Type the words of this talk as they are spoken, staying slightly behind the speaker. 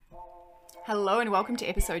Hello and welcome to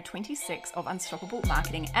episode 26 of Unstoppable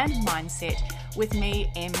Marketing and Mindset with me,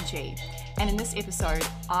 MG. And in this episode,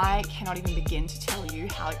 I cannot even begin to tell you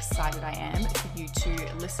how excited I am for you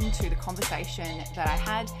to listen to the conversation that I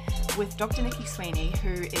had with Dr. Nici Sweaney,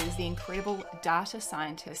 who is the incredible data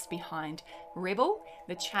scientist behind Rebel,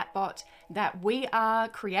 the chatbot that we are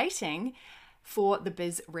creating for the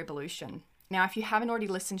biz revolution. Now, if you haven't already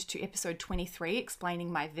listened to episode 23,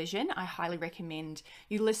 explaining my vision, I highly recommend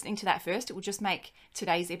you listening to that first. It will just make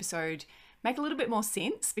today's episode make a little bit more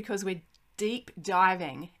sense because we're deep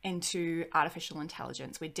diving into artificial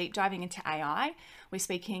intelligence. We're deep diving into AI. We're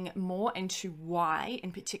speaking more into why,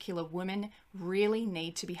 in particular, women really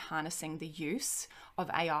need to be harnessing the use of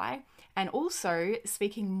AI, and also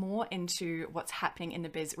speaking more into what's happening in the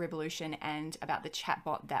biz revolution and about the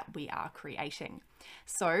chatbot that we are creating.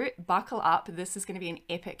 So buckle up. This is going to be an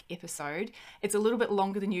epic episode. It's a little bit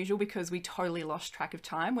longer than usual because we totally lost track of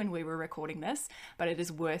time when we were recording this, but it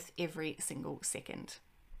is worth every single second.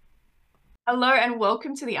 Hello and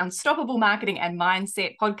welcome to the Unstoppable Marketing and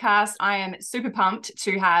Mindset podcast. I am super pumped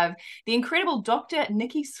to have the incredible Dr.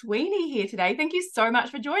 Nici Sweaney here today. Thank you so much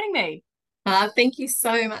for joining me. Thank you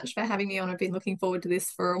so much for having me on. I've been looking forward to this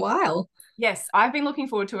for a while. Yes, I've been looking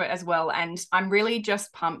forward to it as well. And I'm really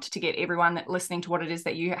just pumped to get everyone listening to what it is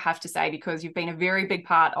that you have to say, because you've been a very big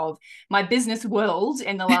part of my business world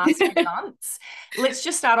in the last few months. Let's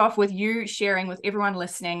just start off with you sharing with everyone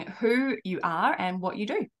listening who you are and what you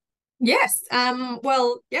do. Yes.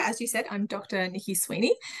 As you said, I'm Dr. Nici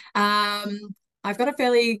Sweaney. I've got a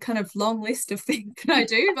fairly kind of long list of things that I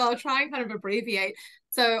do, but I'll try and kind of abbreviate.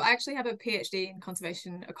 So I actually have a PhD in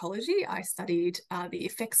conservation ecology. I studied the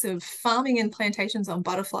effects of farming and plantations on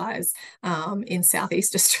butterflies in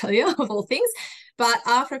Southeast Australia, of all things. But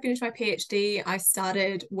after I finished my PhD, I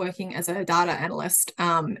started working as a data analyst,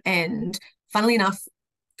 and funnily enough,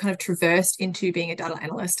 kind of traversed into being a data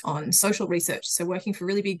analyst on social research. So working for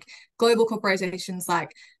really big global corporations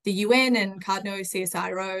like the UN and Cardno,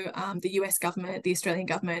 CSIRO, the US government, the Australian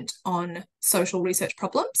government on social research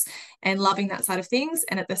problems, and loving that side of things.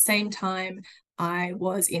 And at the same time, I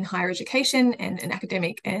was in higher education and an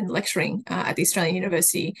academic and lecturing at the Australian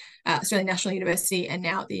National University, and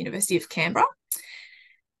now at the University of Canberra.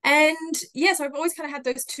 And yeah, so I've always kind of had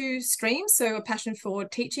those two streams. So a passion for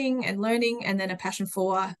teaching and learning, and then a passion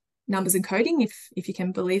for numbers and coding, if you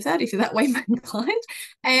can believe that, if you're that way inclined.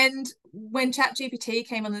 And when ChatGPT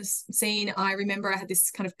came on the scene, I remember I had this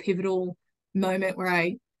kind of pivotal moment where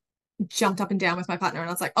I jumped up and down with my partner and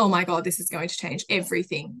I was like, oh my God, this is going to change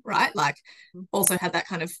everything, right? Like, also had that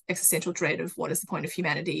kind of existential dread of what is the point of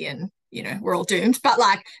humanity, and we're all doomed. But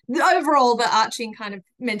like overall, the arching kind of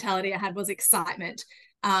mentality I had was excitement.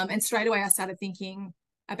 And straight away I started thinking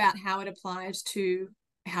about how it applied to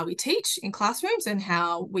how we teach in classrooms and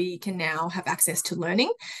how we can now have access to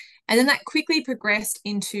learning. And then that quickly progressed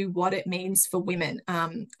into what it means for women.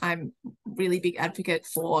 I'm really big advocate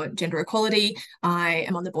for gender equality. I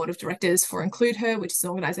am on the board of directors for Include Her, which is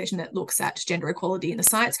an organization that looks at gender equality in the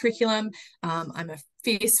science curriculum. I'm a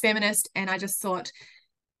fierce feminist, and I just thought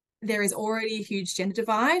there is already a huge gender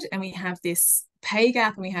divide, and we have this pay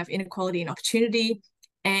gap, and we have inequality and opportunity.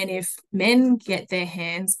 And if men get their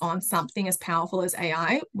hands on something as powerful as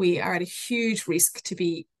AI, we are at a huge risk to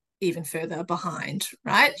be even further behind,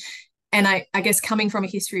 right? And I guess coming from a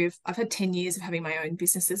history of, I've had 10 years of having my own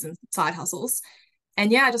businesses and side hustles.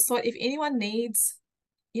 And yeah, I just thought if anyone needs,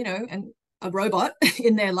 a robot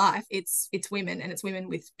in their life, it's women, and it's women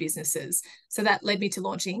with businesses. So that led me to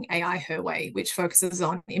launching AI Her Way, which focuses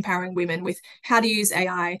on empowering women with how to use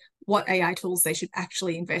AI, what AI tools they should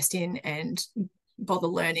actually invest in and bother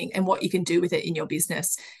learning, and what you can do with it in your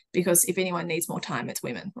business. Because if anyone needs more time, it's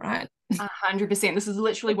women, right? 100%. This is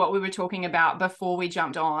literally what we were talking about before we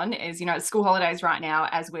jumped on, is, it's school holidays right now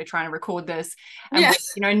as we're trying to record this, and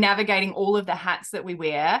we're, navigating all of the hats that we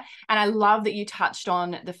wear. And I love that you touched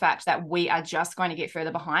on the fact that we are just going to get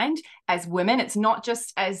further behind as women. It's not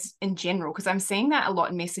just as in general, because I'm seeing that a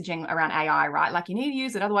lot in messaging around AI, right? Like, you need to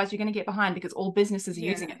use it, otherwise you're going to get behind, because all businesses are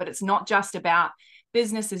using it. But it's not just about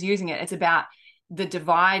businesses using it. It's about the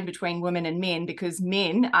divide between women and men, because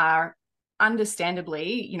men are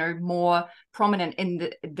understandably, more prominent in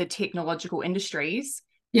the technological industries.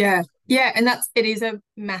 Yeah. And it is a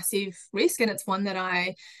massive risk. And it's one that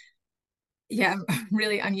I'm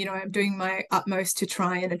doing my utmost to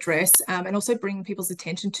try and address, and also bring people's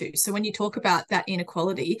attention to. So when you talk about that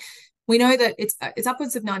inequality, we know that it's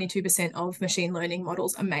upwards of 92% of machine learning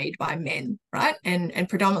models are made by men, right? And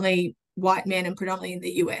predominantly white men, and predominantly in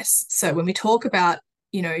the US. So when we talk about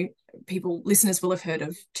listeners will have heard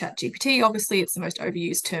of ChatGPT. Obviously, it's the most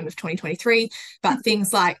overused term of 2023, but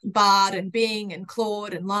things like Bard and Bing and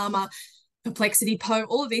Claude and Llama, Perplexity, Poe,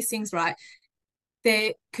 all of these things, right?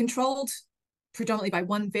 They're controlled predominantly by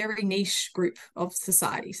one very niche group of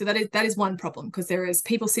society. So that is one problem, because there is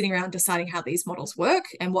people sitting around deciding how these models work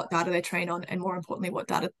and what data they train on, and more importantly, what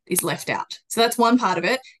data is left out. So that's one part of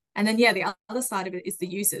it. And then, the other side of it is the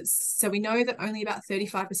users. So we know that only about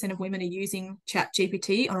 35% of women are using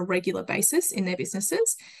ChatGPT on a regular basis in their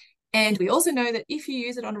businesses. And we also know that if you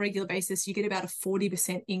use it on a regular basis, you get about a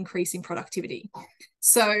 40% increase in productivity.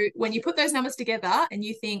 So when you put those numbers together and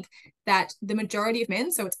you think that the majority of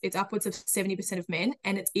men, so it's upwards of 70% of men,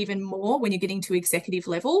 and it's even more when you're getting to executive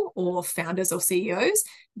level or founders or CEOs,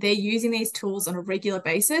 they're using these tools on a regular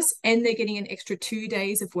basis, and they're getting an extra 2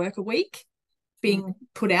 days of work a week being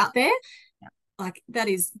put out there. Like, that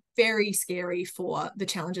is very scary for the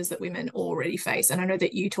challenges that women already face. And I know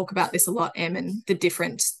that you talk about this a lot, Em, and the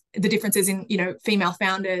differences in, female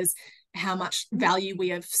founders, how much value we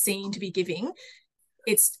have seen to be giving.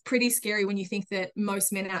 It's pretty scary when you think that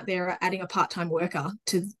most men out there are adding a part-time worker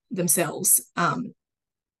to themselves.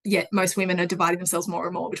 Yet most women are dividing themselves more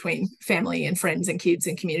and more between family and friends and kids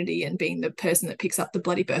and community, and being the person that picks up the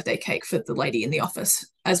bloody birthday cake for the lady in the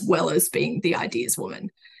office, as well as being the ideas woman.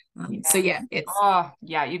 So you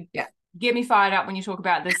get me fired up when you talk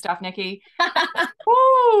about this stuff, Nici.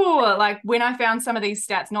 Ooh, like when I found some of these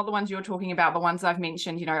stats, not the ones you're talking about, the ones I've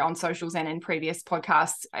mentioned, on socials and in previous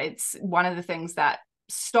podcasts, it's one of the things that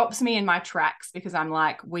stops me in my tracks, because I'm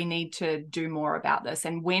like, we need to do more about this.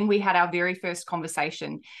 And when we had our very first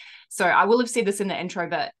conversation, so I will have said this in the intro,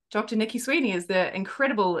 but Dr. Nici Sweaney is the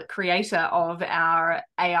incredible creator of our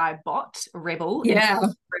AI bot, Rebel,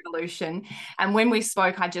 Revolution. And when we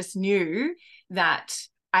spoke, I just knew that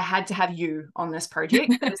I had to have you on this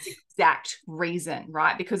project for this exact reason,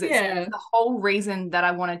 right? Because it's the whole reason that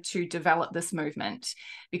I wanted to develop this movement,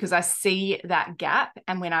 because I see that gap.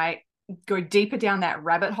 And when I go deeper down that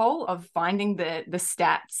rabbit hole of finding the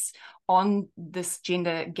stats on this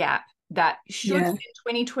gender gap that should in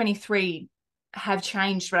 2023 have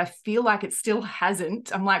changed, but I feel like it still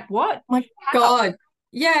hasn't. I'm like, what? My God.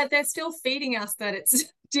 Yeah, they're still feeding us that it's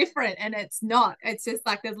different, and it's not. It's just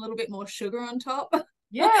like there's a little bit more sugar on top.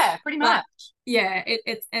 Yeah, pretty much.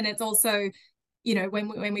 It's also,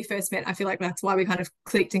 when we first met, I feel like that's why we kind of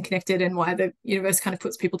clicked and connected, and why the universe kind of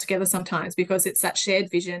puts people together sometimes, because it's that shared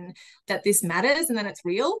vision that this matters and then it's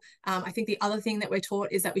real. I think the other thing that we're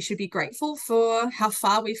taught is that we should be grateful for how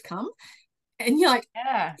far we've come. And you're like,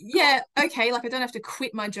 okay, like I don't have to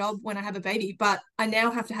quit my job when I have a baby, but I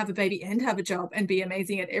now have to have a baby and have a job and be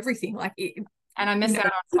amazing at everything. Like and I miss out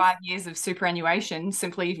on 5 years of superannuation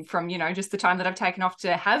simply from, just the time that I've taken off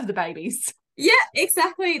to have the babies. Yeah,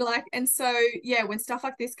 exactly. Like, and so, when stuff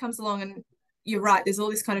like this comes along, and you're right, there's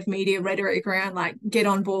all this kind of media rhetoric around like, get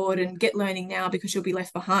on board and get learning now because you'll be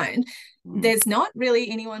left behind. There's not really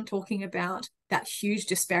anyone talking about that huge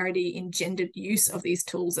disparity in gendered use of these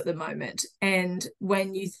tools at the moment. And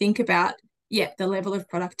when you think about the level of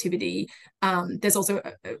productivity, there's also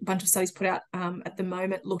a bunch of studies put out at the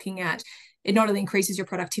moment looking at it. Not only increases your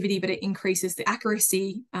productivity, but it increases the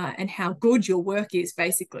accuracy and how good your work is,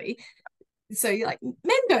 basically. So you're like,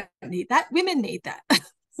 men don't need that, women need that.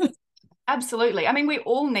 Absolutely. I mean, we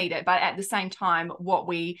all need it, but at the same time, what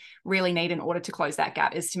we really need in order to close that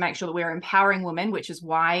gap is to make sure that we're empowering women, which is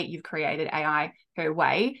why you've created AI Her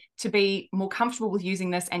Way, to be more comfortable with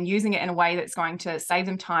using this and using it in a way that's going to save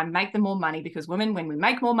them time, make them more money, because women, when we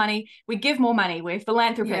make more money, we give more money, we're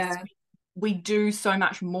philanthropists, we do so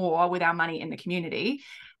much more with our money in the community.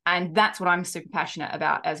 And that's what I'm super passionate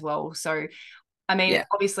about as well. So I mean,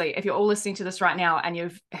 obviously, if you're all listening to this right now and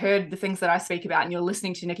you've heard the things that I speak about and you're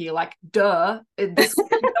listening to Nici, you're like, duh, this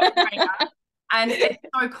and it's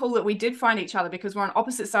so cool that we did find each other, because we're on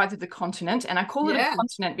opposite sides of the continent. And I call it a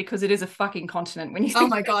continent because it is a fucking continent. When you think, oh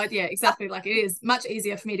my God, yeah, exactly. Like, it is much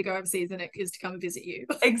easier for me to go overseas than it is to come and visit you.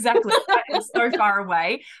 Exactly. It's so far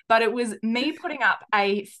away. But it was me putting up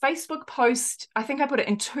a Facebook post. I think I put it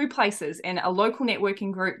in 2 places, in a local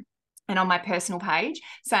networking group and on my personal page,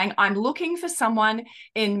 saying I'm looking for someone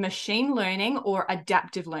in machine learning or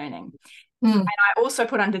adaptive learning. And I also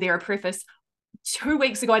put under there a preface, 2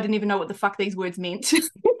 weeks ago, I didn't even know what the fuck these words meant.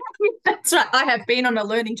 That's right. I have been on a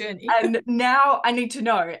learning journey. And now I need to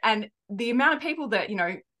know. And the amount of people that,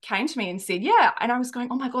 came to me and said, and I was going,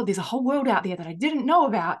 oh my God, there's a whole world out there that I didn't know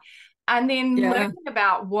about. And then learning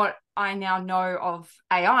about what I now know of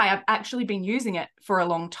AI, I've actually been using it for a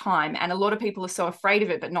long time. And a lot of people are so afraid of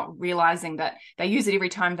it, but not realizing that they use it every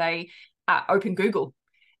time they open Google.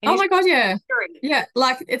 And Oh it's my God, yeah. scary. Yeah,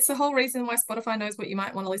 like it's the whole reason why Spotify knows what you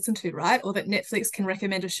might want to listen to, right? Or that Netflix can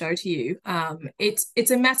recommend a show to you.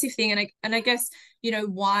 It's a massive thing, and I guess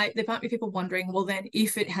why there might be people wondering, well, then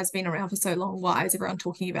if it has been around for so long, why is everyone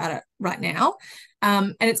talking about it right now?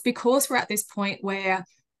 And it's because we're at this point where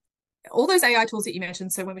all those AI tools that you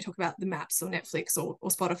mentioned, so when we talk about the maps or Netflix or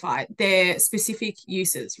Spotify, they're specific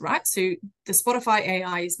uses, right? So the Spotify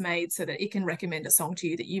AI is made so that it can recommend a song to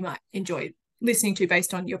you that you might enjoy listening to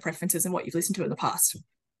based on your preferences and what you've listened to in the past.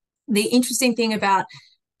 The interesting thing about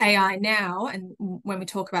AI now, and when we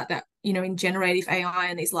talk about that, in generative AI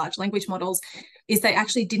and these large language models, is they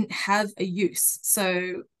actually didn't have a use.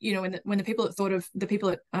 So, when the people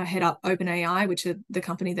that head up OpenAI, which are the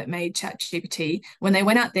company that made ChatGPT, when they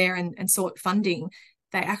went out there and sought funding,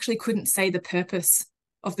 they actually couldn't say the purpose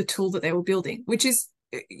of the tool that they were building, which is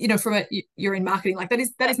you're in marketing, like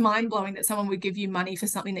that is mind-blowing that someone would give you money for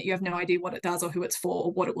something that you have no idea what it does or who it's for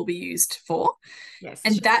or what it will be used for. Yes.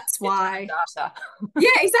 And that's why data. yeah,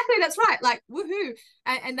 exactly, that's right, like woohoo.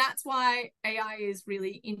 And that's why AI is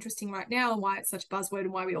really interesting right now and why it's such a buzzword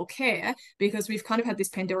and why we all care, because we've kind of had this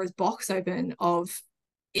Pandora's box open of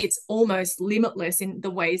it's almost limitless in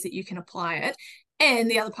the ways that you can apply it.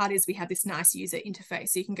 And the other part is we have this nice user interface.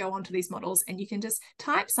 So you can go onto these models and you can just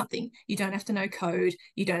type something. You don't have to know code.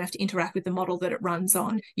 You don't have to interact with the model that it runs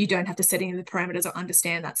on. You don't have to set in the parameters or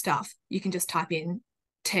understand that stuff. You can just type in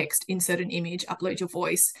text, insert an image, upload your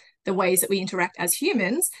voice, the ways that we interact as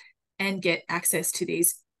humans, and get access to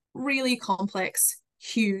these really complex,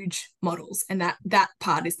 huge models. And that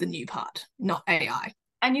part is the new part, not AI.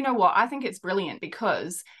 And you know what? I think it's brilliant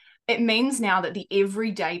because it means now that the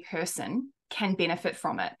everyday person can benefit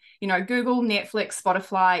from it. Google, Netflix,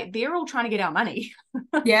 Spotify, they're all trying to get our money.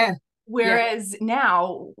 Yeah. Whereas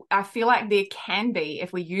now I feel like there can be,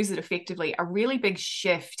 if we use it effectively, a really big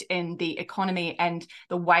shift in the economy and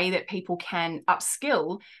the way that people can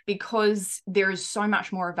upskill, because there is so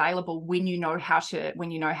much more available when you know how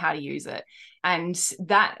to use it. And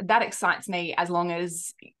that excites me, as long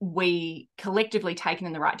as we collectively take it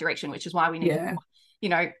in the right direction, which is why we need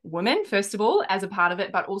women, first of all, as a part of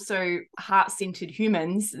it, but also heart-centered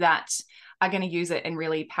humans that are going to use it in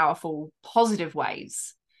really powerful, positive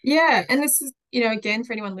ways. Yeah, and this is, again,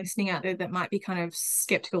 for anyone listening out there that might be kind of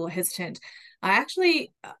skeptical or hesitant, I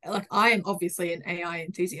am obviously an AI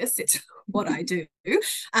enthusiast. It's what I do.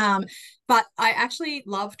 But I actually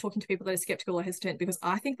love talking to people that are skeptical or hesitant, because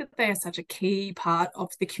I think that they are such a key part of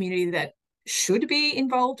the community that should be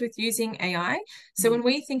involved with using AI. So when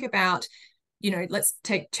we think about, let's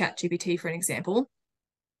take ChatGPT for an example.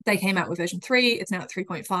 They came out with version 3. It's now at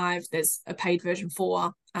 3.5. There's a paid version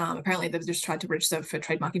 4. Apparently, they've just tried to register for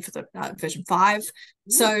trademarking for the version 5.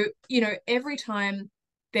 Ooh. So, every time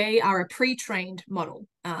they are a pre-trained model.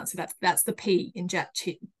 So that's the P in Chat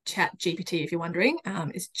GPT, if you're wondering.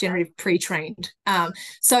 It's generative pre-trained.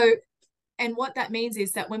 And what that means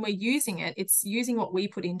is that when we're using it, it's using what we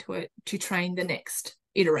put into it to train the next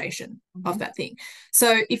iteration of that thing.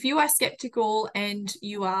 So if you are skeptical and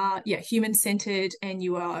you are human-centered and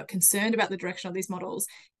you are concerned about the direction of these models,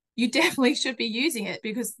 you definitely should be using it,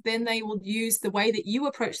 because then they will use the way that you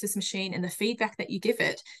approach this machine and the feedback that you give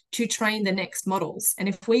it to train the next models. And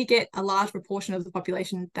if we get a large proportion of the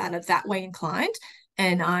population that are that way inclined,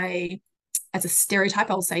 and as a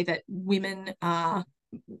stereotype, I'll say that women are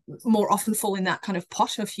more often fall in that kind of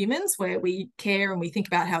pot of humans where we care and we think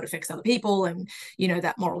about how it affects other people, and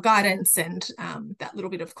that moral guidance and that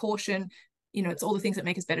little bit of caution, it's all the things that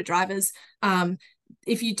make us better drivers.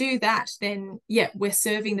 If you do that, then we're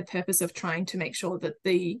serving the purpose of trying to make sure that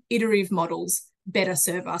the iterative models better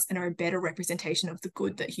serve us and are a better representation of the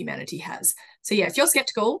good that humanity has. So if you're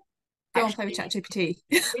skeptical, go and play with ChatGPT.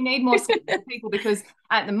 We need more skeptical people, because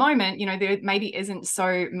at the moment, there maybe isn't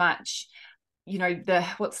so much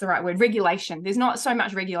what's the right word, regulation. There's not so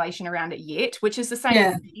much regulation around it yet, which is the same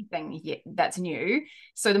as anything that's new.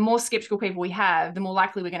 So the more skeptical people we have, the more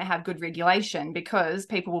likely we're going to have good regulation, because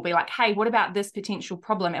people will be like, hey, what about this potential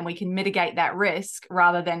problem, and we can mitigate that risk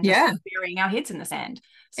rather than just burying our heads in the sand.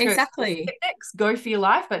 So exactly, skeptics, go for your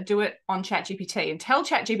life, but do it on ChatGPT and tell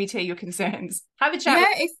ChatGPT your concerns. Have a chat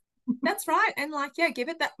that's right. And give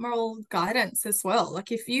it that moral guidance as well.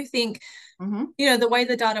 Like if you think, the way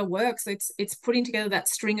the data works, it's putting together that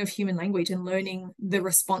string of human language and learning the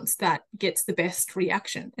response that gets the best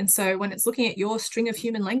reaction. And so when it's looking at your string of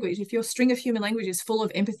human language, if your string of human language is full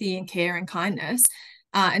of empathy and care and kindness,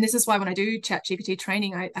 and this is why when I do ChatGPT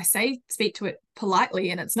training, I say speak to it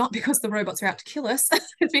politely, and it's not because the robots are out to kill us.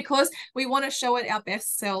 It's because we want to show it our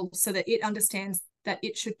best selves so that it understands that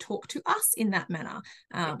it should talk to us in that manner,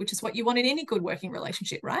 which is what you want in any good working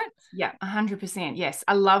relationship, right? Yeah, 100%. Yes.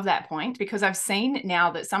 I love that point, because I've seen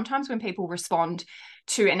now that sometimes when people respond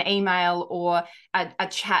to an email or a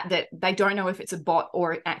chat that they don't know if it's a bot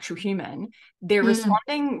or an actual human, they're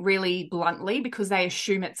responding really bluntly because they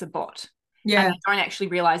assume it's a bot. Yeah. And they don't actually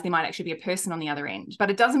realize there might actually be a person on the other end. But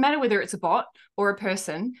it doesn't matter whether it's a bot or a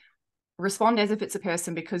person. Respond as if it's a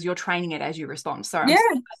person, because you're training it as you respond. So I'm so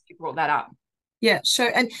glad you brought that up. Yeah,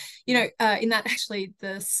 sure. And, in that, actually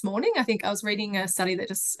this morning, I think I was reading a study that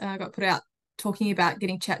just got put out talking about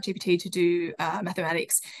getting ChatGPT to do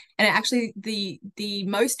mathematics. And actually the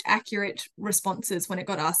most accurate responses when it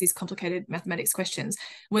got asked these complicated mathematics questions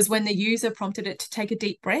was when the user prompted it to take a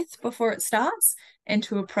deep breath before it starts and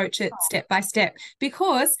to approach it step by step.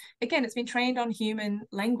 Because, again, it's been trained on human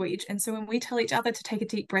language. And so when we tell each other to take a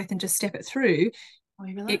deep breath and just step it through,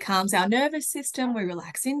 it calms our nervous system, we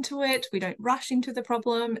relax into it, we don't rush into the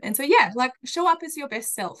problem. And so, show up as your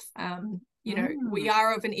best self. We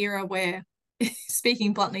are of an era where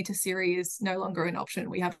speaking bluntly to Siri is no longer an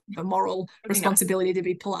option. We have the moral responsibility to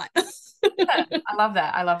be polite. I love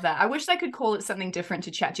that. I wish they could call it something different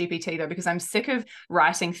to ChatGPT, though, because I'm sick of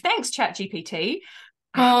writing, thanks, ChatGPT.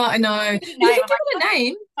 Oh, I know. You can give it a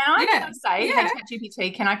name. Can I say, hey,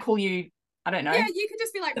 ChatGPT, can I call you, I don't know. Yeah, you could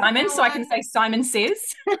just be like Simon, so I can say Simon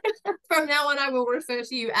says. From now on, I will refer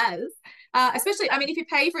to you as. Especially, I mean, if you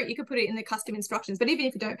pay for it, you could put it in the custom instructions. But even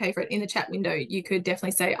if you don't pay for it, in the chat window, you could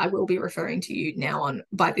definitely say, I will be referring to you now on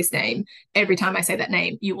by this name. Every time I say that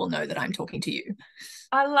name, you will know that I'm talking to you.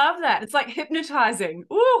 I love that. It's like hypnotizing.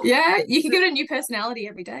 Ooh. Yeah, you can get a new personality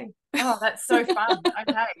every day. Oh, that's so fun.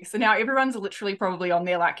 Okay. So now everyone's literally probably on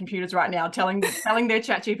their computers right now telling their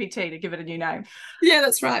ChatGPT to give it a new name. Yeah,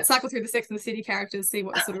 that's right. Cycle through the Sex and the City characters, see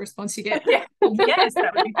what sort of response you get. Yeah. Yes,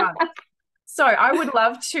 that would be fun. So I would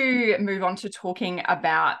love to move on to talking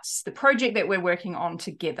about the project that we're working on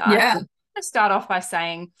together. Yeah. I'm going to start off by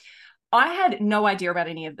saying I had no idea about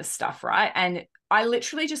any of this stuff, right? And I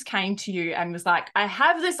literally just came to you and was like, I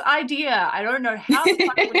have this idea. I don't know how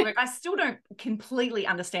it would work. I still don't completely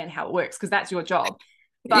understand how it works, because that's your job.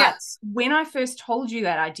 But when I first told you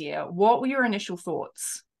that idea, what were your initial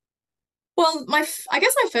thoughts? Well, I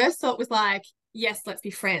guess my first thought was like, yes, let's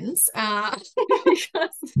be friends. Because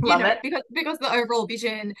the overall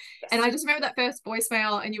vision. Yes. And I just remember that first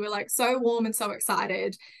voicemail, and you were like so warm and so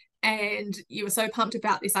excited, and you were so pumped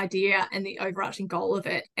about this idea and the overarching goal of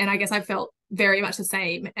it. And I guess I felt very much the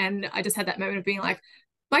same. And I just had that moment of being like,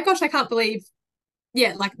 my gosh, I can't believe,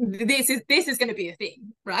 this is going to be a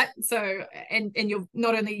thing, right? So, and you're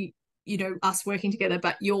not only, us working together,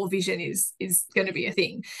 but your vision is going to be a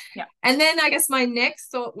thing. Yeah. And then I guess my next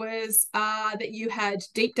thought was that you had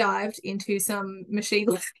deep dived into some machine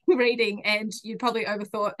learning reading, and you probably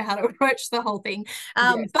overthought how to approach the whole thing.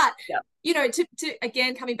 But to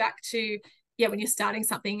again, coming back to when you're starting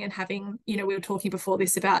something and having, we were talking before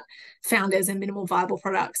this about founders and minimal viable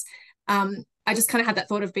products. I just kind of had that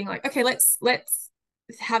thought of being like, okay, let's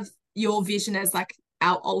have your vision as like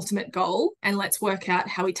our ultimate goal, and let's work out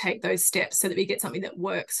how we take those steps so that we get something that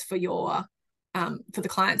works for for the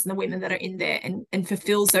clients and the women that are in there, and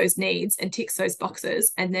fulfills those needs and ticks those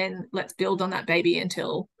boxes. And then let's build on that baby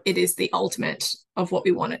until it is the ultimate of what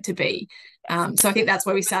we want it to be. So I think that's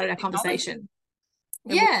where we started our conversation.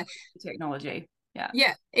 Technology.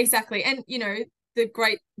 Yeah, exactly. And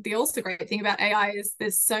the also great thing about AI is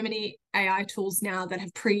there's so many AI tools now that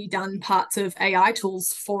have pre-done parts of AI tools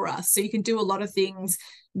for us. So you can do a lot of things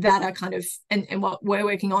that are kind of, and what we're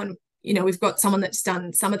working on, we've got someone that's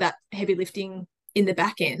done some of that heavy lifting in the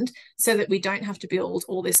back end, so that we don't have to build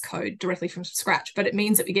all this code directly from scratch. But it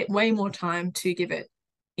means that we get way more time to give it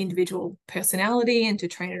individual personality and to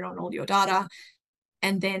train it on all your data.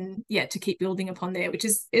 And then, to keep building upon there, which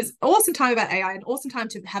is awesome time about AI, and awesome time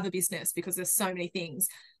to have a business, because there's so many things,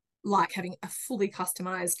 like having a fully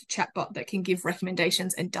customized chatbot that can give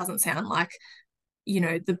recommendations and doesn't sound like,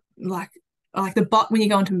 the bot when you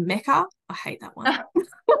go into Mecca. I hate that one.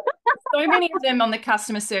 So many of them on the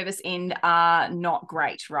customer service end are not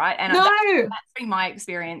great, right? And that's been my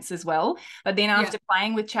experience as well. But then after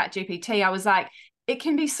playing with ChatGPT, I was like, it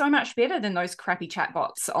can be so much better than those crappy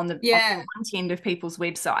chatbots on the front end of people's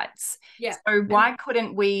websites. Yeah. So why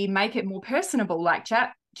couldn't we make it more personable, like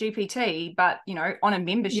ChatGPT, but on a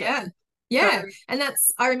membership? Yeah. And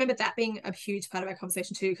I remember that being a huge part of our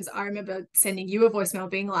conversation too, because I remember sending you a voicemail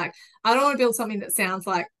being like, I don't want to build something that sounds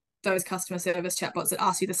like those customer service chatbots that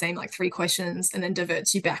ask you the same 3 questions and then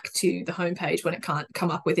diverts you back to the homepage when it can't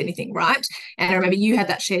come up with anything, right? And I remember you had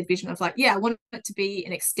that shared vision of like, I want it to be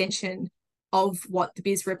an extension of what the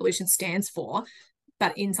Biz Revolution stands for,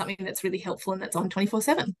 but in something that's really helpful and that's on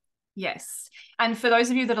 24/7. Yes. And for those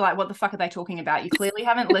of you that are like, what the fuck are they talking about? You clearly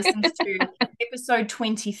haven't listened to episode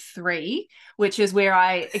 23, which is where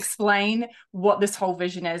I explain what this whole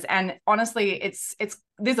vision is. And honestly, it's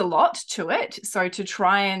there's a lot to it. So to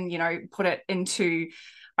try and, put it into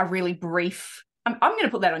a really brief, I'm going to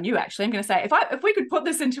put that on you, actually. I'm going to say, if we could put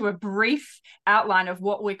this into a brief outline of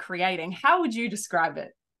what we're creating, how would you describe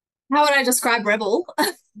it? How would I describe Rebel?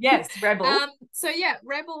 Yes, Rebel. So yeah,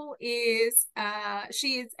 Rebel is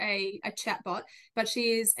she is a chatbot, but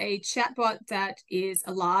she is a chatbot that is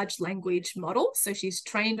a large language model. So she's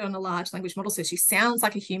trained on a large language model. So she sounds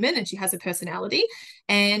like a human and she has a personality.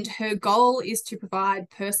 And her goal is to provide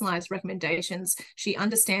personalized recommendations. She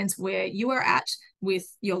understands where you are at with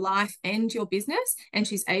your life and your business, and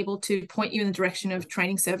she's able to point you in the direction of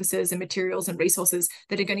training services and materials and resources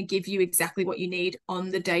that are going to give you exactly what you need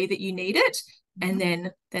on the day that you need it. And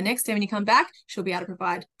then the next day when you come back, she'll be able to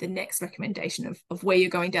provide the next recommendation of where you're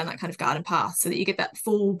going down that kind of garden path, so that you get that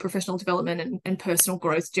full professional development and personal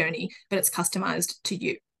growth journey, but it's customized to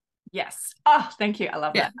you. Yes. Oh, thank you. I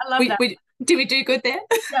love that. I love that. Did we do good there?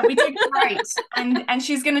 Yeah, we did great. And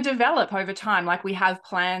she's going to develop over time. Like, we have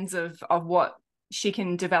plans of what she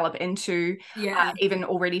can develop into, even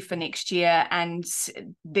already for next year. And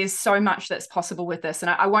there's so much that's possible with this. And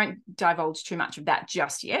I won't divulge too much of that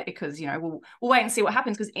just yet, because, we'll wait and see what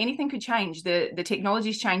happens, because anything could change. The technology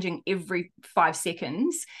is changing every 5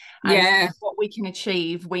 seconds. And what we can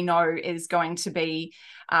achieve, we know, is going to be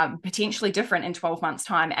potentially different in 12 months'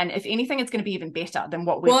 time. And if anything, it's going to be even better than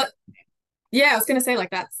what we're Yeah, I was going to say, like,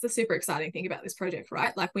 that's the super exciting thing about this project,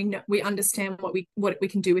 right? Like, we understand what we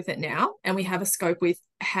can do with it now, and we have a scope with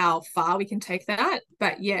how far we can take that.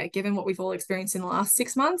 But yeah, given what we've all experienced in the last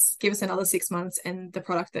 6 months, give us another 6 months, and the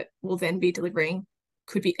product that we'll then be delivering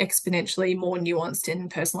could be exponentially more nuanced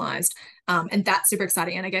and personalized. And that's super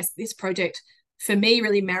exciting. And I guess this project, for me,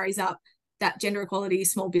 really marries up that gender equality,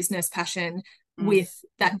 small business passion with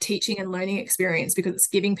that teaching and learning experience, because it's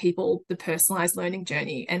giving people the personalized learning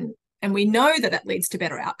journey. And we know that leads to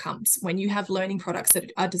better outcomes when you have learning products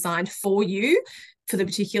that are designed for you, for the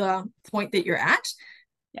particular point that you're at.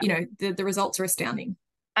 The results are astounding.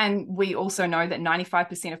 And we also know that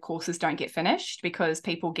 95% of courses don't get finished because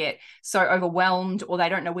people get so overwhelmed, or they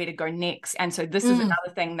don't know where to go next. And so this is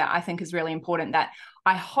another thing that I think is really important, that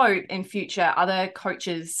I hope in future other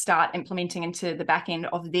coaches start implementing into the back end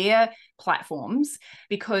of their platforms,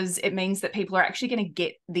 because it means that people are actually going to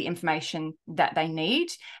get the information that they need,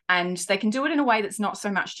 and they can do it in a way that's not so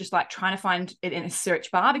much just like trying to find it in a search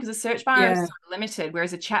bar, because a search bar is so limited.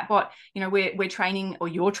 Whereas a chatbot, we're training, or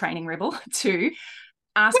you're training Rebel to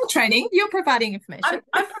ask. We're training, you're providing information.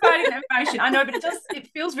 I'm providing information. I know, but it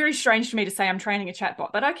feels very strange to me to say I'm training a chatbot,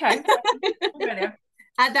 but okay.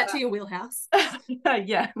 Add that to your wheelhouse.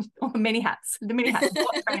 Yeah, the mini hats.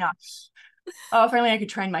 What trainer? Oh, if only I could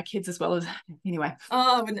train my kids as well as. Anyway.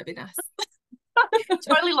 Oh, wouldn't that be nice?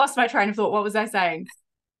 Totally lost my train of thought. What was I saying?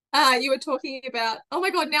 You were talking about. Oh my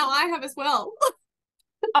god! Now I have as well.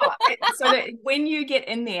 So that when you get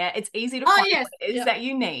in there, it's easy to find what it is that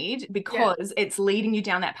you need, because it's leading you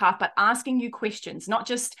down that path, but asking you questions, not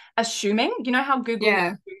just assuming. You know how Google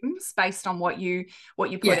assumes based on what you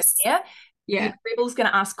put in there. Yeah, Rebel's going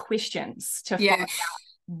to ask questions to find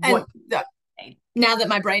out what. Now that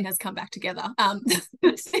my brain has come back together,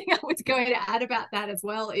 the thing I was going to add about that as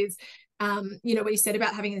well is, what you said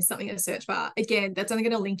about having something in a search bar. Again, that's only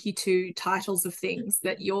going to link you to titles of things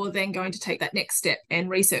that you're then going to take that next step and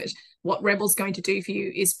research. What Rebel's going to do for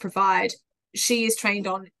you is provide. She is trained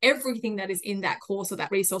on everything that is in that course or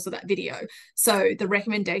that resource or that video. So the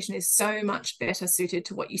recommendation is so much better suited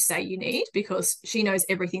to what you say you need, because she knows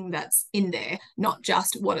everything that's in there, not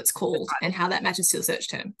just what it's called and how that matches to the search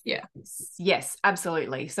term. Yeah. Yes,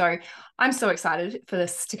 absolutely. So I'm so excited for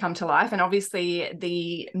this to come to life. And obviously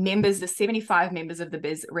the 75 members of the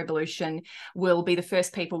Biz Revolution will be the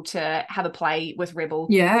first people to have a play with Rebel.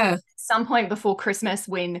 Yeah. At some point before Christmas,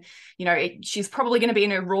 when, she's probably going to be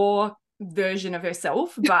in a raw version of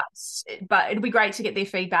herself, but it'd be great to get their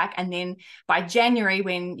feedback. And then by January,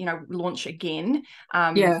 when launch again,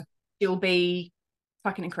 she'll be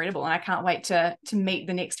fucking incredible, and I can't wait to meet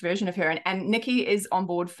the next version of her. And Nici is on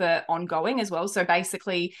board for ongoing as well. So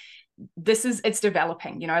basically it's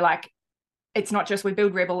developing, it's not just we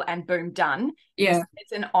build Rebel and boom, done.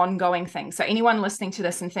 It's an ongoing thing. So anyone listening to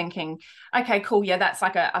this and thinking, okay, cool, that's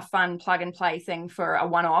like a fun plug and play thing for a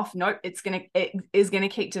one-off. Nope, it is gonna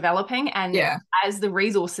keep developing. And as the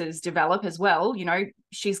resources develop as well,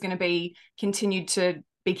 she's gonna be continued to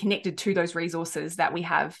be connected to those resources that we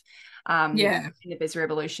have in the Biz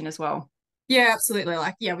Revolution as well. Yeah, absolutely.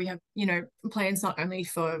 Like, yeah, we have, plans not only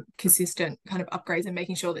for consistent kind of upgrades and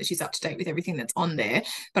making sure that she's up to date with everything that's on there,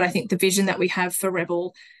 but I think the vision that we have for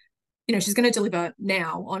Rebel, she's going to deliver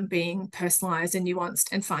now on being personalized and nuanced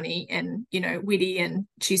and funny and, witty, and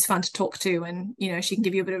she's fun to talk to, and, she can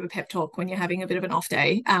give you a bit of a pep talk when you're having a bit of an off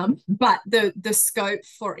day. But the scope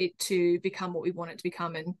for it to become what we want it to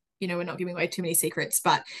become, and, we're not giving away too many secrets,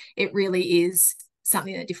 but it really is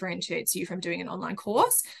something that differentiates you from doing an online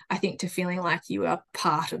course, I think, to feeling like you are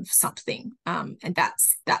part of something. And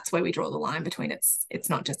that's where we draw the line between it's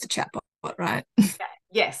not just a chatbot, right?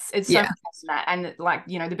 Yes, it's so much more than that. And like,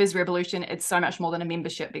 the Biz Revolution, it's so much more than a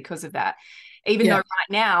membership because of that. Even though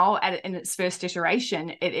right now, in its first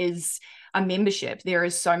iteration, it is a membership, there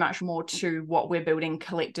is so much more to what we're building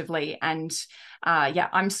collectively. And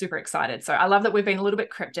I'm super excited. So I love that we've been a little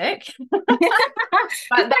bit cryptic.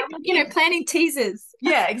 But that, planning teasers.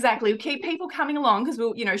 Yeah, exactly. Keep people coming along, because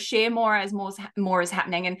we'll, share more as more is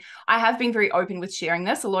happening. And I have been very open with sharing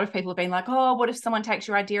this. A lot of people have been like, oh, what if someone takes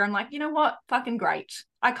your idea? I'm like, you know what? Fucking great.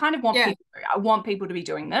 I kind of want I want people to be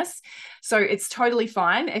doing this. So it's totally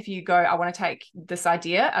fine if you go, I want to take this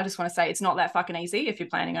idea. I just want to say it's not that fucking easy if you're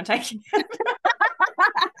planning on taking it.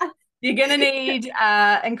 You're going to need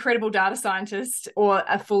incredible data scientist or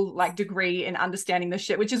a full degree in understanding this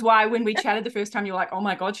shit, which is why when we chatted the first time, you were like, oh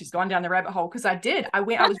my God, she's gone down the rabbit hole. Because I did. I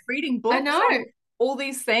was reading books on all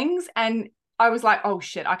these things, and I was like, oh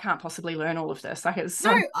shit, I can't possibly learn all of this. I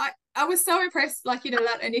was so impressed,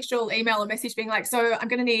 that initial email or message being like, so I'm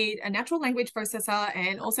going to need a natural language processor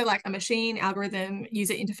and also a machine algorithm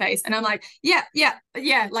user interface. And I'm like, yeah,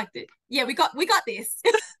 we got this.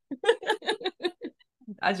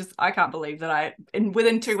 I can't believe that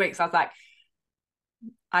within 2 weeks, I was like,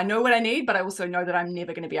 I know what I need, but I also know that I'm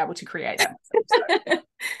never going to be able to create that myself.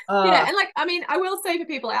 So. Yeah, and I will say for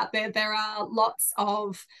people out there, there are lots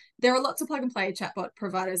of plug and play chatbot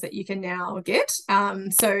providers that you can now get.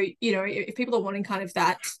 So if people are wanting kind of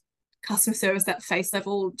that customer service, that face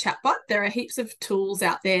level chatbot, there are heaps of tools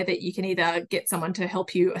out there that you can either get someone to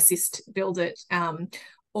help you assist build it,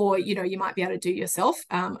 or you might be able to do yourself.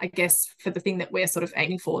 I guess for the thing that we're sort of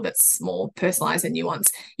aiming for, that's more personalized and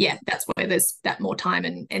nuanced, that's where there's that more time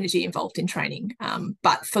and energy involved in training.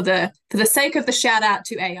 But for the sake of the shout out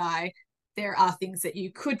to AI, there are things that you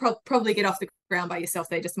could probably get off the ground by yourself.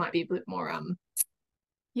 They just might be a bit more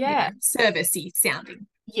servicey sounding.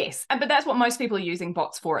 Yes, but that's what most people are using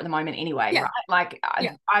bots for at the moment anyway, right?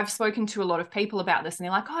 I've spoken to a lot of people about this, and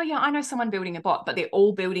they're like, oh yeah, I know someone building a bot, but they're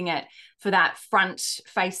all building it for that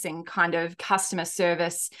front-facing kind of customer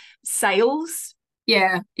service sales.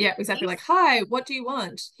 Yeah, exactly. Like, hi, what do you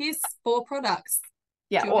want? Here's 4 products.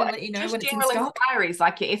 Yeah, or let you know just when general inquiries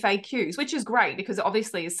like your FAQs, which is great because it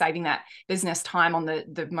obviously is saving that business time on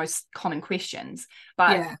the most common questions.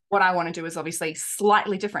 But what I want to do is obviously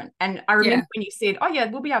slightly different. And I remember when you said, oh yeah,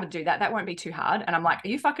 we'll be able to do that. That won't be too hard. And I'm like, are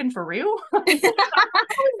you fucking for real?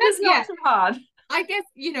 It's not too hard. I guess,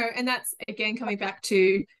 and that's again coming back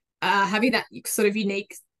to having that sort of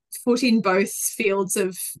unique foot in both fields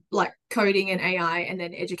of coding and AI and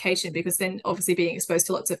then education, because then obviously being exposed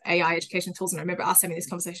to lots of AI education tools. And I remember us having this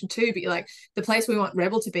conversation too, but you're like, the place we want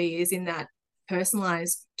Rebel to be is in that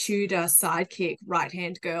personalized tutor, sidekick,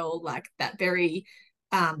 right-hand girl, that very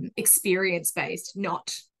experience-based,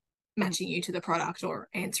 not matching you to the product or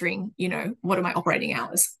answering, what are my operating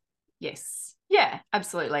hours? Yes. Yeah,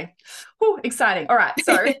 absolutely. Ooh, exciting. All right.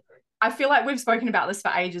 So I feel like we've spoken about this for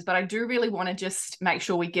ages, but I do really want to just make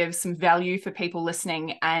sure we give some value for people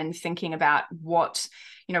listening and thinking about what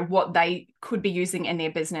they could be using in their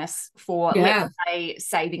business for, let's say,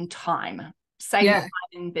 saving time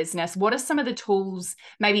in business. What are some of the tools,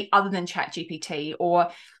 maybe other than ChatGPT, or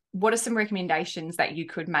what are some recommendations that you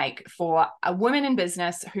could make for a woman in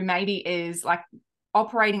business who maybe is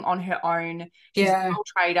operating on her own? She's a sole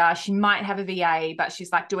trader, she might have a VA, but she's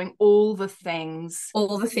doing all the things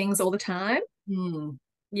all the time.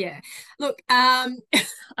 Look,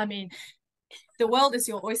 I mean, the world is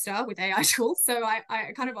your oyster with AI tools. So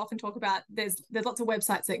I kind of often talk about there's lots of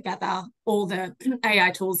websites that gather all the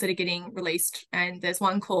AI tools that are getting released, and there's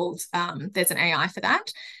one called there's an AI for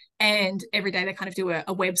that. And every day they kind of do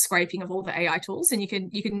a web scraping of all the AI tools, and you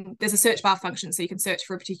can there's a search bar function, so you can search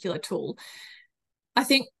for a particular tool. I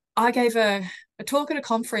think I gave a talk at a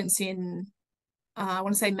conference in, I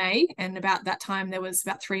want to say May, and about that time there was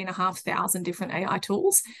about 3,500 different AI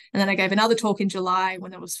tools. And then I gave another talk in July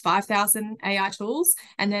when there was 5,000 AI tools.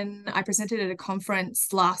 And then I presented at a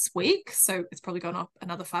conference last week, so it's probably gone up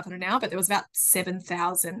another 500 now, but there was about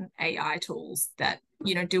 7,000 AI tools that,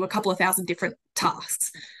 do a couple of thousand different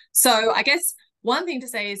tasks. So I guess one thing to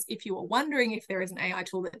say is if you are wondering if there is an AI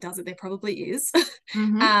tool that does it, there probably is.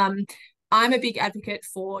 Mm-hmm. I'm a big advocate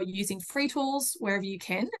for using free tools wherever you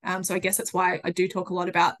can. So I guess that's why I do talk a lot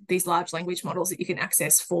about these large language models that you can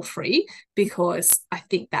access for free, because I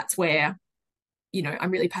think that's where,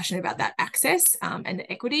 I'm really passionate about that access and the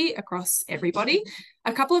equity across everybody.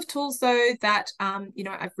 A couple of tools though that,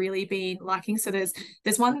 I've really been liking. So there's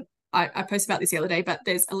one, I posted about this the other day, but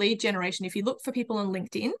there's a lead generation. If you look for people on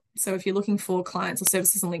LinkedIn, so if you're looking for clients or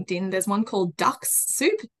services on LinkedIn, there's one called Dux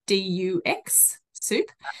Soup, DUX Soup.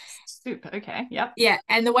 Soup. Okay. Yep. Yeah.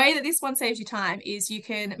 And the way that this one saves you time is you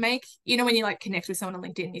can make, when you like connect with someone on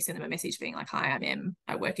LinkedIn, you send them a message being like, hi, I'm Em,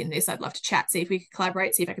 I work in this. I'd love to chat, see if we could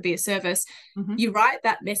collaborate, see if I could be a service. Mm-hmm. You write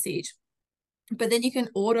that message, but then you can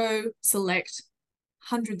auto select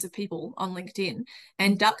hundreds of people on LinkedIn,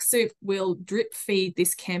 and Duck Soup will drip feed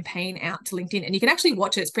this campaign out to LinkedIn, and you can actually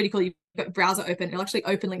watch it. It's pretty cool. You've got a browser open, it'll actually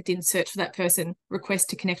open LinkedIn, search for that person, request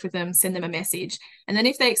to connect with them, send them a message, and then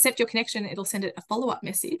if they accept your connection, it'll send it a follow-up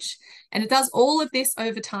message. And it does all of this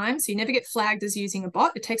over time, so you never get flagged as using a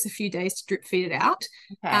bot. It takes a few days to drip feed it out.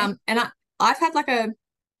 Okay. And I've had like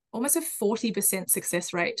almost a 40%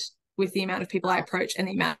 success rate with the amount of people I approach and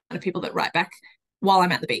the amount of people that write back while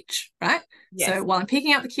I'm at the beach, right? Yes. So while I'm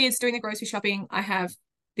picking up the kids, doing the grocery shopping, I have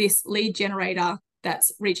this lead generator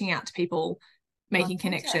that's reaching out to people, making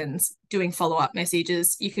connections, doing follow-up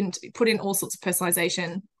messages. You can put in all sorts of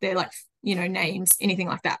personalization. They're like, names, anything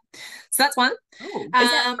like that. So that's one. Oh, is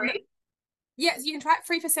that free? Yes, you can try it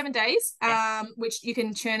free for 7 days, Yes. which you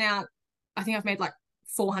can churn out. I think I've made like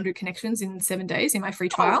 400 connections in 7 days in my free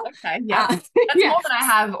trial. Okay, yeah. That's more than I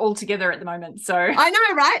have altogether at the moment. So I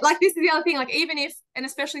know, right? Like this is the other thing. Like even if, and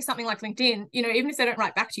especially something like LinkedIn, even if they don't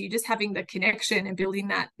write back to you, just having the connection and building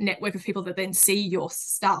that network of people that then see your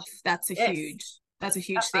stuff, that's a huge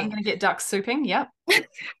thing. I'm going to get duck souping. Yep. Watch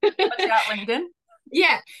out, LinkedIn.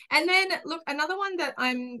 Yeah. And then look, another one that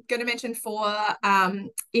I'm going to mention for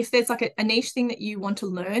if there's like a niche thing that you want to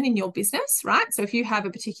learn in your business, right? So if you have a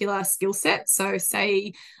particular skill set, so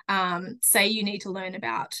say you need to learn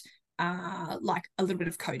about like a little bit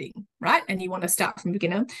of coding, right? And you want to start from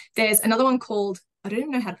beginner. There's another one called, I don't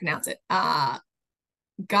even know how to pronounce it.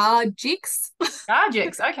 Gargix.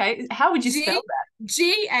 Gargix. Okay. How would you spell that?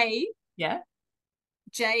 G-A. Yeah.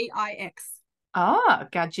 J-I-X. Ah,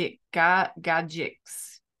 Gadget.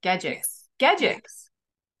 Gadgets. Yes. Gadgets.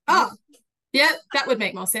 Oh, yeah, that would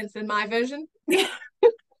make more sense than my version. Gadgets.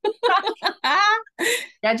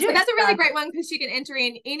 So that's a really great one because you can enter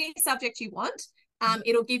in any subject you want.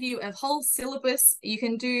 It'll give you a whole syllabus. You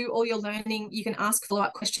can do all your learning. You can ask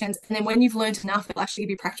follow-up questions. And then when you've learned enough, it'll actually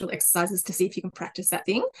give you practical exercises to see if you can practice that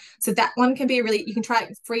thing. So that one can be you can try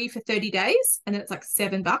it free for 30 days. And then it's like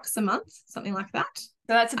 $7 a month, something like that.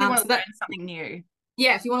 So that's if you want to learn something new.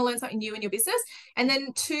 Yeah, if you want to learn something new in your business. And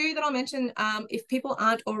then two that I'll mention, if people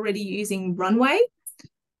aren't already using Runway.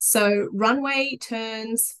 So Runway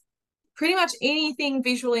turns pretty much anything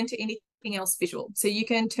visual into anything else visual. So you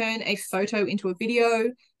can turn a photo into a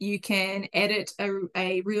video. You can edit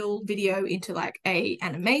a real video into like a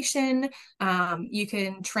animation. You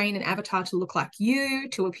can train an avatar to look like you,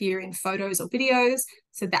 to appear in photos or videos.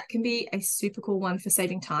 So that can be a super cool one for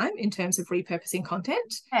saving time in terms of repurposing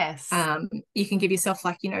content. Yes. You can give yourself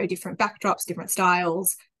like, different backdrops, different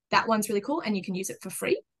styles. That one's really cool. And you can use it for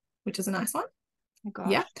free, which is a nice one. Oh,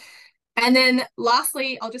 gosh. Yeah. And then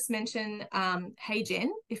lastly, I'll just mention HeyGen.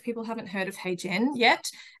 If people haven't heard of HeyGen yet,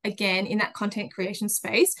 again, in that content creation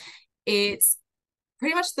space, it's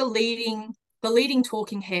pretty much the leading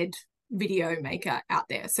talking head video maker out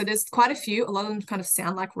there. So there's quite a few. A lot of them kind of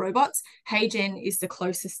sound like robots. HeyGen is the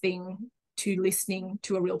closest thing to listening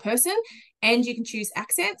to a real person, and you can choose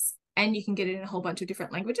accents, and you can get it in a whole bunch of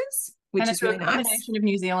different languages, which is really nice. A combination of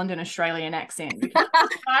New Zealand and Australian accent.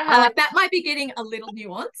 I like that might be getting a little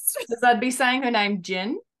nuanced. Because I'd be saying her name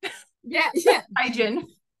Jin. Yeah. Hey, Jin.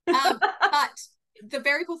 But the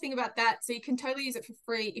very cool thing about that, so you can totally use it for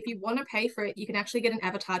free. If you want to pay for it, you can actually get an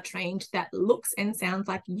avatar trained that looks and sounds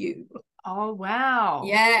like you. Oh, wow.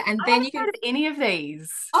 Yeah, and then you can heard of any of these.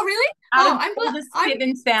 Oh, really? I'm the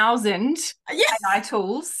 7,000 AI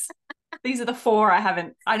tools. These are the 4 I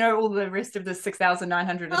haven't. I know all the rest of the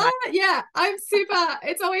 6,900. Yeah, I'm super.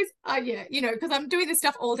 It's always, because I'm doing this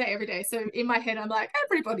stuff all day, every day. So in my head, I'm like,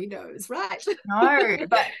 everybody knows, right? No,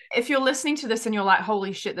 but if you're listening to this and you're like,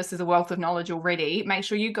 holy shit, this is a wealth of knowledge already, make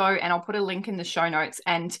sure you go, and I'll put a link in the show notes,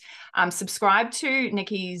 and subscribe to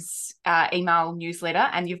Nici's email newsletter.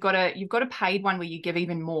 And you've got a paid one where you give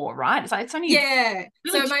even more, right? It's only really.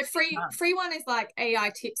 So my free one is like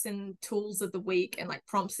AI tips and tools of the week and like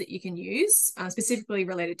prompts that you can use. use, specifically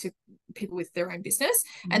related to people with their own business.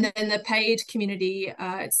 Mm-hmm. And then the paid community,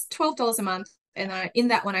 it's $12 a month. And in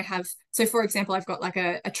that one, I have, so for example, I've got like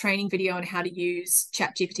a training video on how to use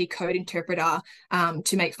ChatGPT code interpreter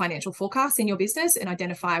to make financial forecasts in your business and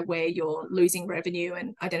identify where you're losing revenue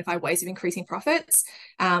and identify ways of increasing profits.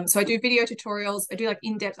 So I do video tutorials, I do like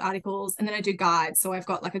in-depth articles, and then I do guides. So I've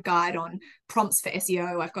got like a guide on prompts for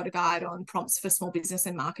SEO. I've got a guide on prompts for small business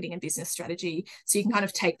and marketing and business strategy. So you can kind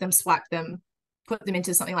of take them, swipe them, put them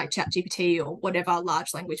into something like ChatGPT or whatever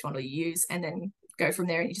large language model you use, and then go from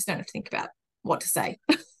there. And you just don't have to think about what to say.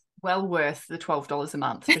 Well worth the $12 a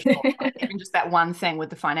month for sure. Even just that one thing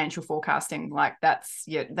with the financial forecasting, like that's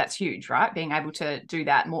huge, right? Being able to do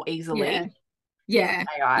that more easily. Yeah.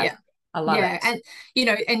 AI. Yeah. I love it.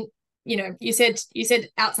 And you said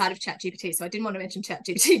outside of ChatGPT, so I didn't want to mention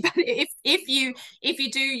ChatGPT, but if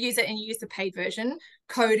you do use it and you use the paid version,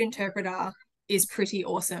 Code Interpreter is pretty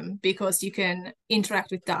awesome because you can interact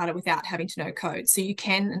with data without having to know code. So you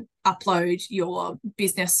can upload your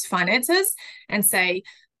business finances and say,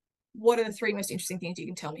 what are the 3 most interesting things you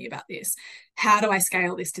can tell me about this? How do I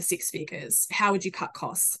scale this to 6 figures? How would you cut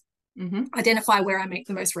costs? Mm-hmm. Identify where I make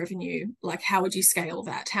the most revenue. Like, how would you scale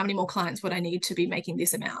that? How many more clients would I need to be making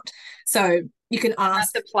this amount? So you can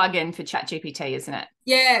ask. That's the plugin for ChatGPT, isn't it?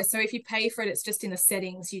 Yeah. So if you pay for it, it's just in the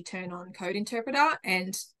settings, you turn on Code Interpreter.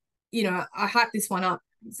 And, I hype this one up.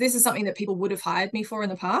 This is something that people would have hired me for in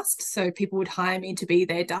the past. So people would hire me to be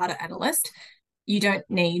their data analyst. You don't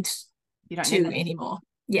need to anymore.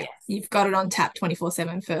 Yeah. Yes. You've got it on tap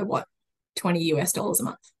 24/7 for what, $20 a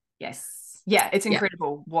month. Yes. Yeah, it's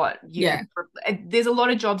incredible there's a lot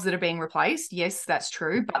of jobs that are being replaced. Yes, that's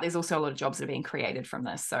true, but there's also a lot of jobs that are being created from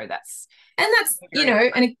this. So that's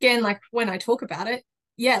and again, like when I talk about it,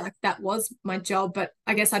 like that was my job, but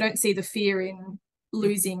I guess I don't see the fear in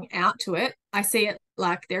losing out to it. I see it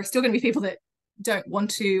like there are still going to be people that don't want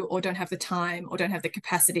to, or don't have the time, or don't have the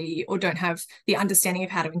capacity, or don't have the understanding of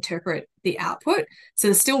how to interpret the output. So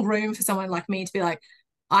there's still room for someone like me to be like,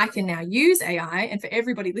 I can now use AI. And for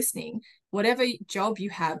everybody listening, whatever job you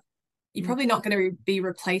have, you're probably not going to be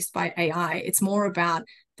replaced by AI. It's more about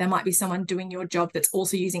there might be someone doing your job that's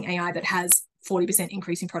also using AI that has 40%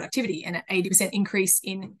 increase in productivity and an 80% increase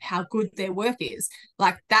in how good their work is.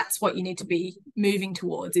 Like, that's what you need to be moving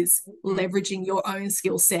towards, is leveraging your own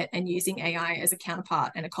skill set and using AI as a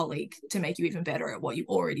counterpart and a colleague to make you even better at what you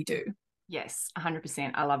already do. Yes,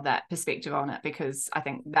 100%. I love that perspective on it, because I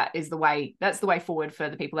think that's the way forward for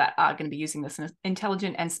the people that are going to be using this in an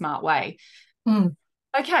intelligent and smart way.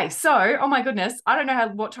 Okay, so, oh my goodness, I don't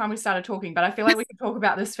know what time we started talking, but I feel like we could talk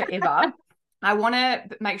about this forever. I want to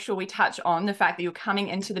make sure we touch on the fact that you're coming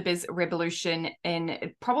into the Biz Revolution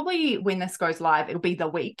in probably, when this goes live, it'll be the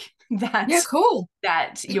week that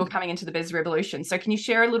you're coming into the Biz Revolution. So can you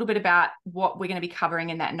share a little bit about what we're going to be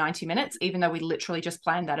covering in that 90 minutes, even though we literally just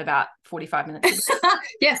planned that about 45 minutes ago?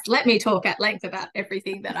 Yes, let me talk at length about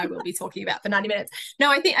everything that I will be talking about for 90 minutes.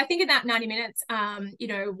 No, I think in that 90 minutes,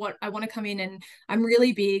 what I want to come in, and I'm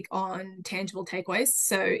really big on tangible takeaways.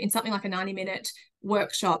 So in something like a 90-minute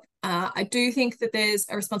workshop, I do think that there's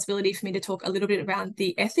a responsibility for me to talk a little bit about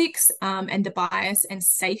the ethics and the bias and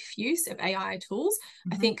safe use of AI tools.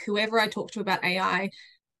 I think whoever I talk to about AI,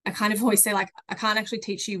 I kind of always say, like, I can't actually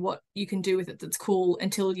teach you what you can do with it that's cool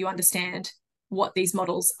until you understand what these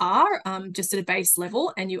models are, just at a base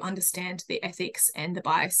level, and you understand the ethics and the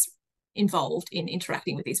bias involved in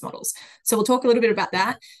interacting with these models. So we'll talk a little bit about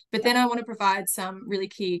that, but then I want to provide some really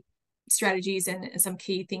key strategies and some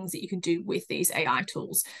key things that you can do with these AI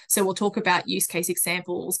tools. So we'll talk about use case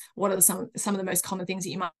examples. What are some of the most common things that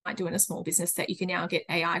you might do in a small business that you can now get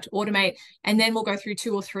AI to automate? And then we'll go through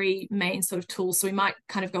 2 or 3 main sort of tools. So we might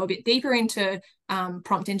kind of go a bit deeper into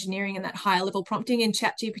prompt engineering and that higher level prompting in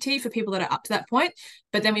ChatGPT for people that are up to that point.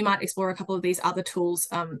 But then we might explore a couple of these other tools,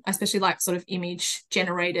 especially like sort of image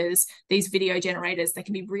generators, these video generators that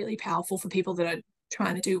can be really powerful for people that are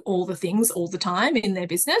trying to do all the things all the time in their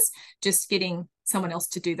business. Just getting someone else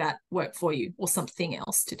to do that work for you, or something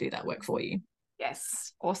else to do that work for you.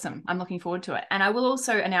 Yes, awesome. I'm looking forward to it. And I will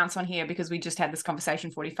also announce on here, because we just had this conversation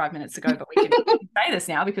 45 minutes ago, but we can say this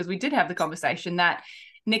now because we did have the conversation, that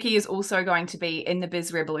Nici is also going to be in the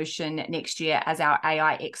Biz Revolution next year as our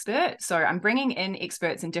AI expert. So I'm bringing in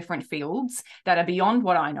experts in different fields that are beyond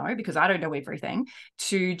what I know, because I don't know everything,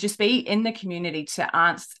 to just be in the community to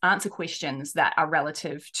answer questions that are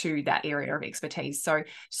relative to that area of expertise. So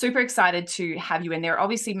super excited to have you in there.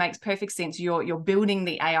 Obviously makes perfect sense. You're building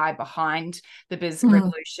the AI behind the Biz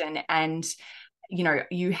Revolution, and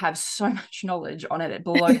you have so much knowledge on it. It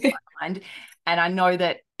blows my mind. And I know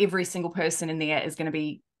that every single person in there is going to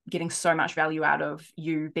be getting so much value out of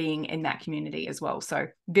you being in that community as well. So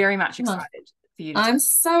very much excited for you. I'm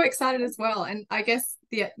so excited as well. And I guess,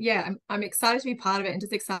 I'm excited to be part of it and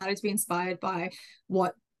just excited to be inspired by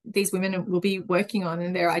what these women will be working on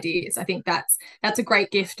and their ideas. I think that's a great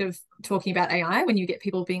gift of talking about AI, when you get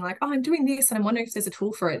people being like, oh, I'm doing this and I'm wondering if there's a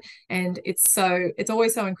tool for it. And it's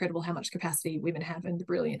always so incredible how much capacity women have and the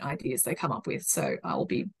brilliant ideas they come up with. So I'll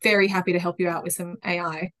be very happy to help you out with some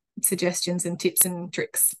AI suggestions and tips and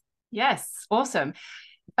tricks. Yes, awesome.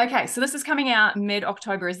 Okay, so this is coming out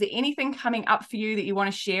mid-October. Is there anything coming up for you that you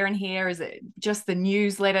want to share in here? Is it just the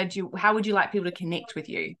newsletter? How would you like people to connect with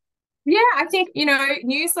you? Yeah, I think,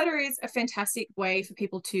 newsletter is a fantastic way for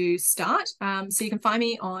people to start. So you can find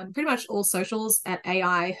me on pretty much all socials at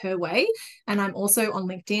AI Her Way. And I'm also on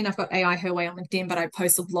LinkedIn. I've got AI Her Way on LinkedIn, but I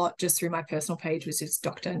post a lot just through my personal page, which is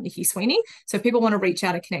Dr. Nici Sweaney. So if people want to reach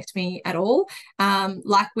out and connect me at all,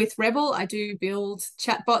 like with Rebel, I do build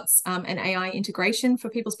chatbots and AI integration for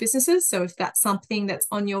people's businesses. So if that's something that's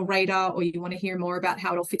on your radar or you want to hear more about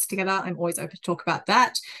how it all fits together, I'm always open to talk about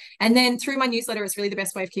that. And then through my newsletter, it's really the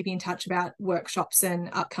best way of keeping in touch about workshops and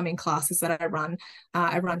upcoming classes that I run.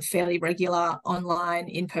 I run fairly regular online,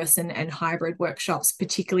 in-person and hybrid workshops,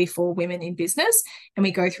 particularly for women in business. And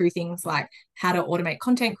we go through things like how to automate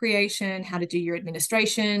content creation, how to do your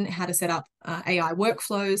administration, how to set up AI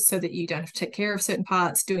workflows so that you don't have to take care of certain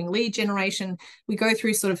parts, doing lead generation. We go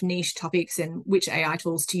through sort of niche topics and which AI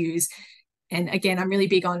tools to use. And again, I'm really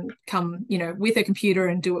big on come, with a computer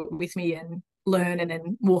and do it with me and learn and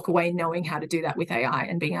then walk away knowing how to do that with AI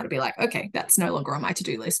and being able to be like, okay, that's no longer on my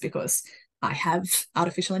to-do list because I have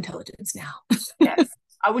artificial intelligence now. Yes.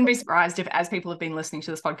 I wouldn't be surprised if, as people have been listening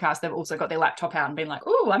to this podcast, they've also got their laptop out and been like,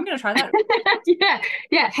 oh, I'm going to try that.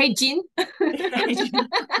 Yeah. Hey, Jin. Hey, Jin.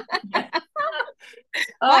 Yeah.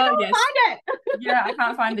 I can't find it. Yeah, I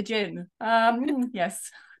can't find the gin.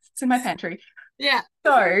 Yes, it's in my pantry. Yeah.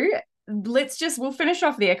 So we'll finish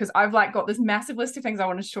off there because I've got this massive list of things I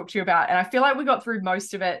wanted to talk to you about. And I feel like we got through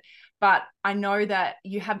most of it, but I know that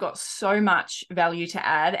you have got so much value to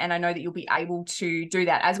add. And I know that you'll be able to do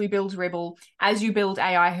that as we build Rebel, as you build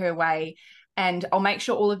AI Her Way. And I'll make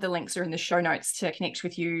sure all of the links are in the show notes to connect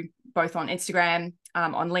with you both on Instagram,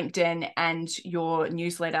 on LinkedIn, and your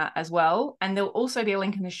newsletter as well. And there'll also be a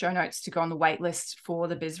link in the show notes to go on the wait list for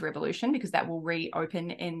the Biz Revolution, because that will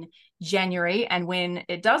reopen in January. And when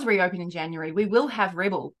it does reopen in January, we will have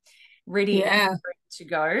Rebel ready to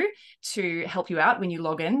go to help you out when you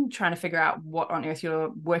log in, trying to figure out what on earth you're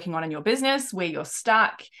working on in your business, where you're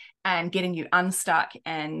stuck, and getting you unstuck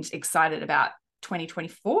and excited about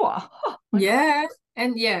 2024. Oh, yeah. God.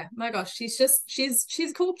 And yeah, my gosh, she's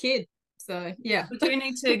a cool kid. So yeah. We do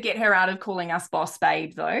need to get her out of calling us boss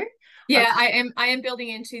babe though. Yeah, okay. I am building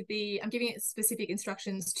into I'm giving it specific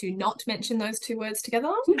instructions to not mention those two words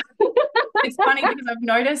together. It's funny because I've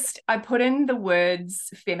noticed I put in the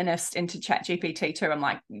words feminist into ChatGPT too.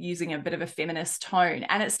 I'm using a bit of a feminist tone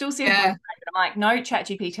and it still says I'm no,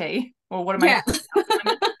 ChatGPT. Or what am I?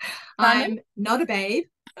 I'm not a babe.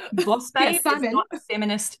 Boss babe is not a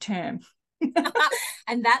feminist term.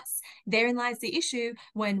 And therein lies the issue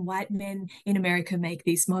when white men in America make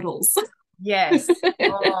these models. Yes.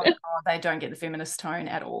 Oh God, they don't get the feminist tone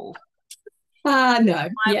at all. No.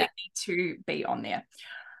 We need to be on there.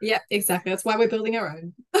 Yeah, exactly. That's why we're building our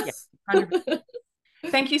own. Yeah, 100%.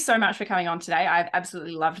 Thank you so much for coming on today. I've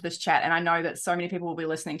absolutely loved this chat. And I know that so many people will be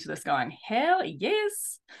listening to this going, hell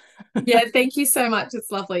yes. Yeah, thank you so much. It's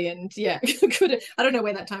lovely. And yeah, good. I don't know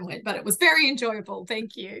where that time went, but it was very enjoyable.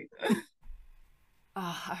 Thank you.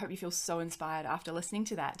 I hope you feel so inspired after listening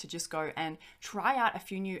to that to just go and try out a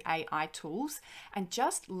few new AI tools and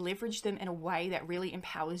just leverage them in a way that really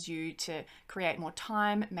empowers you to create more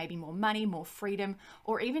time, maybe more money, more freedom,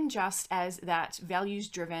 or even just as that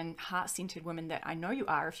values-driven, heart-centered woman that I know you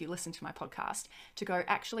are if you listen to my podcast, to go,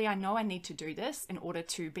 actually, I know I need to do this in order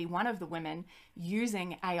to be one of the women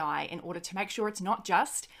using AI in order to make sure it's not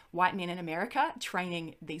just white men in America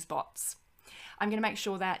training these bots. I'm going to make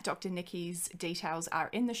sure that Dr. Nici's details are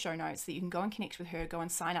in the show notes so that you can go and connect with her, go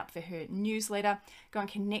and sign up for her newsletter, go and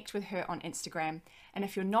connect with her on Instagram. And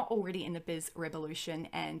if you're not already in the Biz Revolution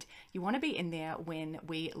and you want to be in there when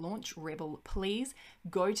we launch Rebel, please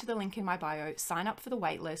go to the link in my bio, sign up for the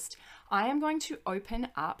waitlist. I am going to open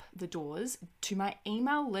up the doors to my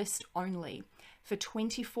email list only for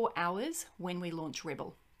 24 hours when we launch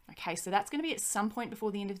Rebel. Okay, so that's going to be at some point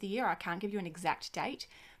before the end of the year. I can't give you an exact date,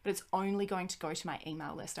 but it's only going to go to my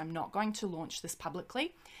email list. I'm not going to launch this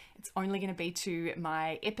publicly. It's only going to be to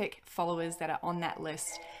my epic followers that are on that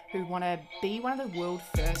list who want to be one of the world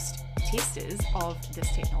first testers of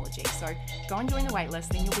this technology. So go and join the waitlist,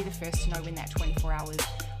 then you'll be the first to know when that 24 hours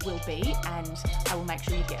will be, and I will make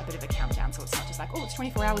sure you get a bit of a countdown, so it's not just like, oh, it's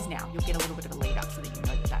 24 hours now. You'll get a little bit of a lead up so that you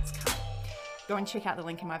know that that's coming. Go and check out the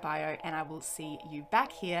link in my bio, and I will see you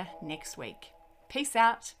back here next week. Peace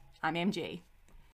out. I'm MG.